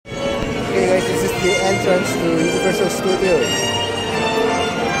the entrance to Universal Studios.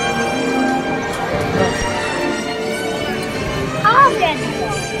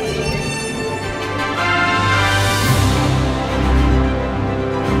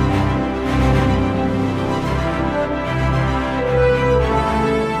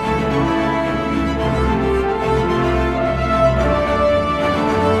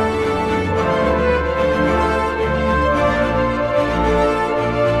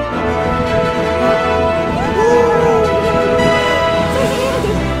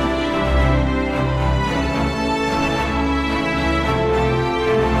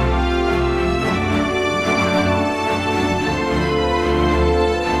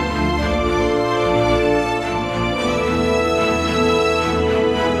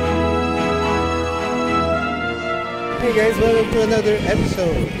 Hey guys, welcome to another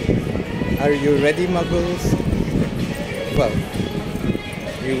episode. Are you ready, muggles? Well,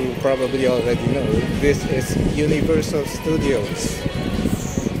 you probably already know this is Universal Studios,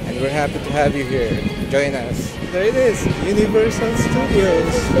 and we're happy to have you here. Join us. There it is, Universal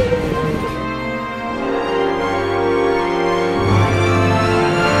Studios.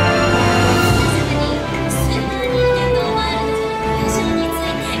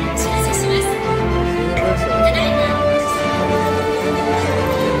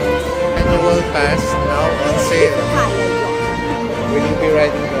 Pass now on sale. Will you be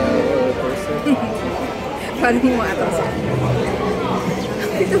riding the roller coaster? Parang umatas.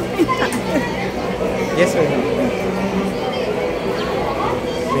 Yes or no?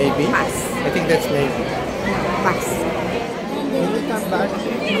 Maybe? Pass. I think that's maybe. Pass. Will you come back?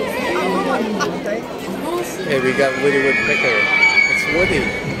 Hey, we got Woody Woodpecker. It's Woody.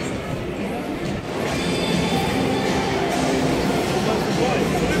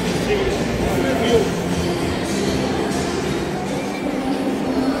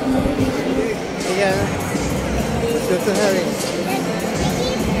 Yeah, let's go to Harry.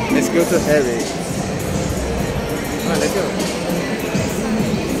 Let's go to Harry. Come on, let's go.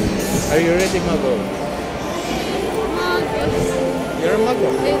 Are you ready, Mago? You're a Mago.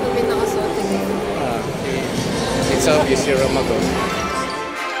 Okay. It's obvious you're a Mago.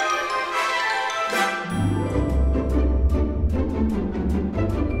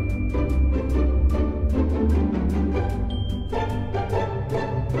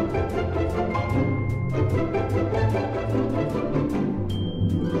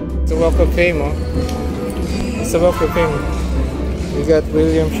 It's a walk of fame, oh. It's a walk of fame. We got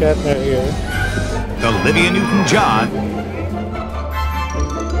William Shatner here. Olivia Newton-John.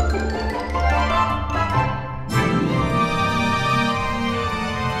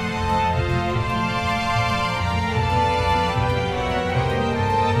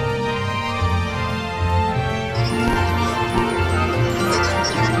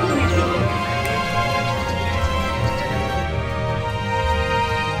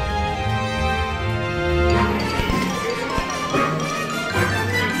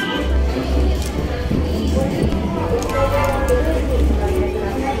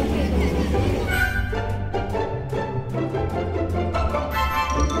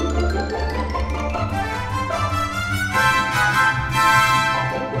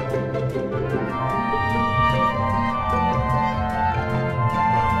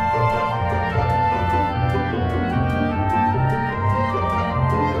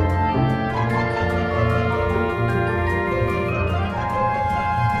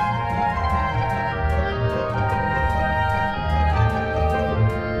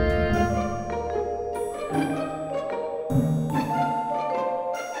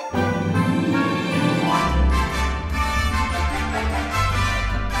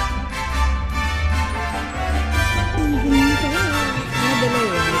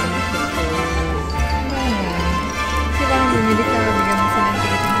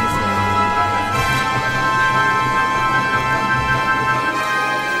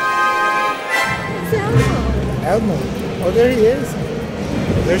 Elmo. Oh, there he is.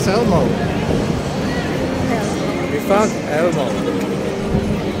 There's Elmo. We found Elmo.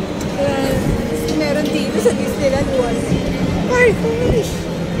 Meron dito sa Disneyland World. My gosh!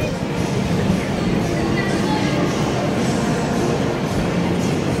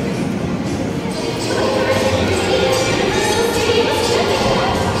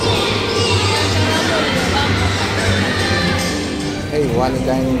 Hey, wanna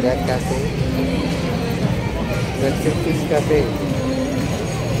dine in that cafe? That 50s cafe.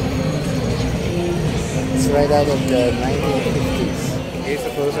 It's right out of the 1950s. Here's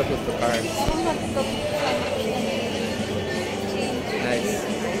a close-up of the cars. Nice.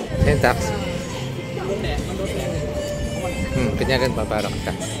 And taxi. Kanyagan pa para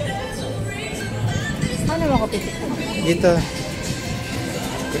ka. Ano mo ko pitik? Dito.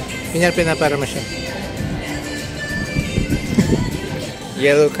 Pinapara mo siya.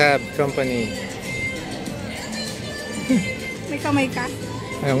 Yellow Cab Company. May kamay ka?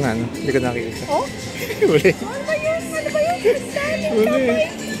 Ayaw nga, no? Hindi ko nakikita. Oh? Uli. Ano ba yun? Ano ba yun? Daming Uli. kamay.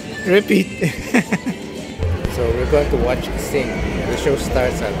 Repeat. So we're going to watch Sing. The show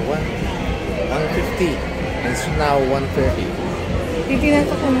starts at 1:50 and it's now 1:30. Titignan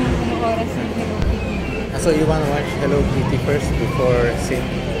ko kung ano oras yung Hello Kitty. So you want to watch Hello Kitty first before Sing?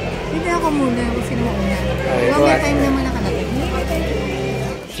 Hindi ako muna kung sino mauna. Okay, go Mamaya ahead. time naman nakalagay.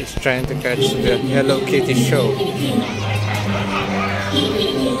 She's trying to catch the Hello Kitty show.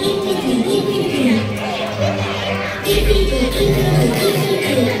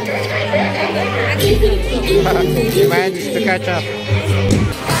 You managed to catch up.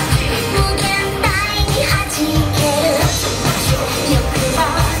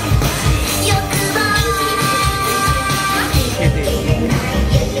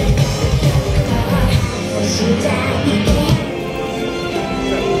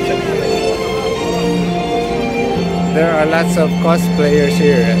 There are lots of cosplayers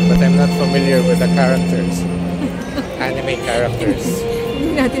here, but I'm not familiar with the characters. Anime characters.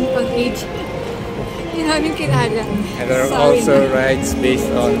 Hindi natin pang age. Hindi namin kilala. And there are Sorry also na. rides based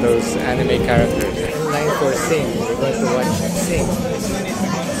on those anime characters. In line for Sing. We're going to watch Sing.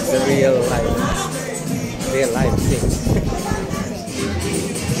 The real life Sing.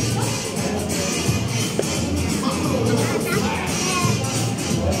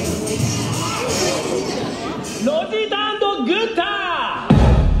 ROSITA and GUNTER!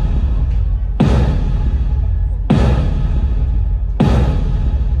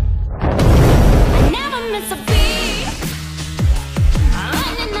 Never miss a beat.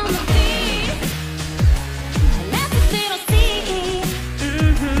 Running on the beat. That's a little secret.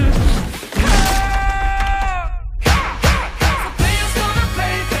 The players gonna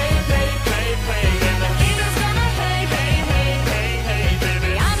play, and the haters gonna hate,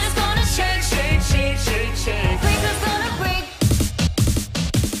 baby. I'm just gonna shake. Breakers gonna break.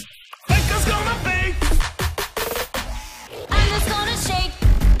 Breakers gonna break. I'm just gonna shake.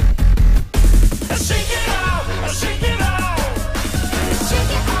 Shake it out, shake it out.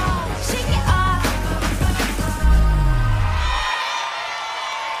 Shake it off, shake it off.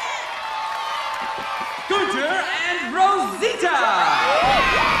 GUNTER and ROSITA!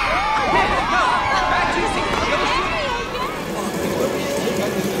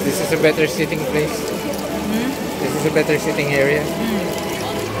 This is a better sitting place. This is a better sitting area.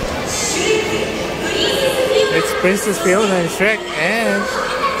 It's Princess Fiona and Shrek and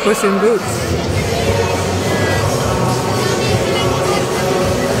Puss in Boots.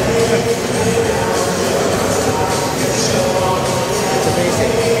 It's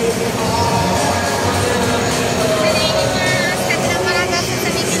amazing.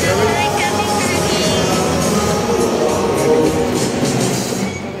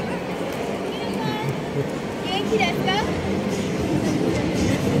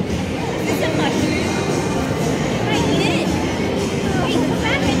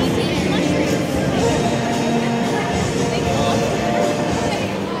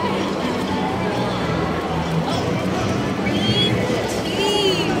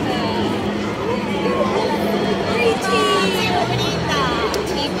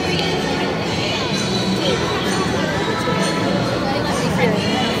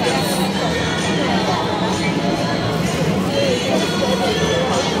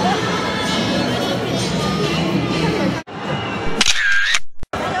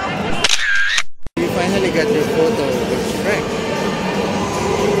 You finally got your photo with Shrek.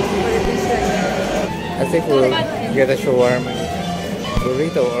 I think we'll get a shawarma.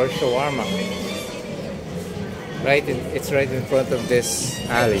 Burrito or shawarma. It's right in front of this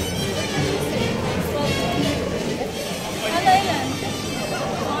alley.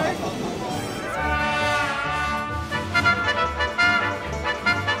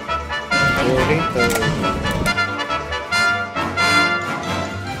 Burrito.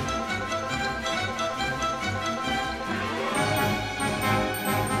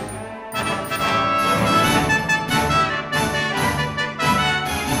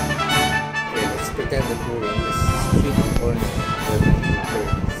 Okay, let's pretend that we're in this street corner.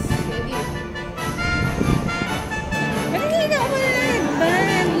 Maliligaw ako na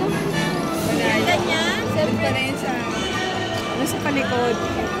nagban. Ganyan? Sarap pa rin sa... Nasa palikod.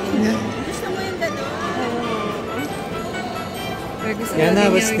 Gusto mo yung gano'n? Oo.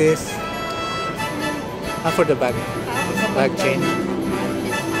 Yana, what's this? For the bag. Bag chain.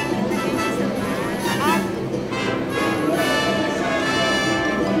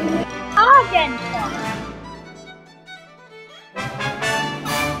 Again.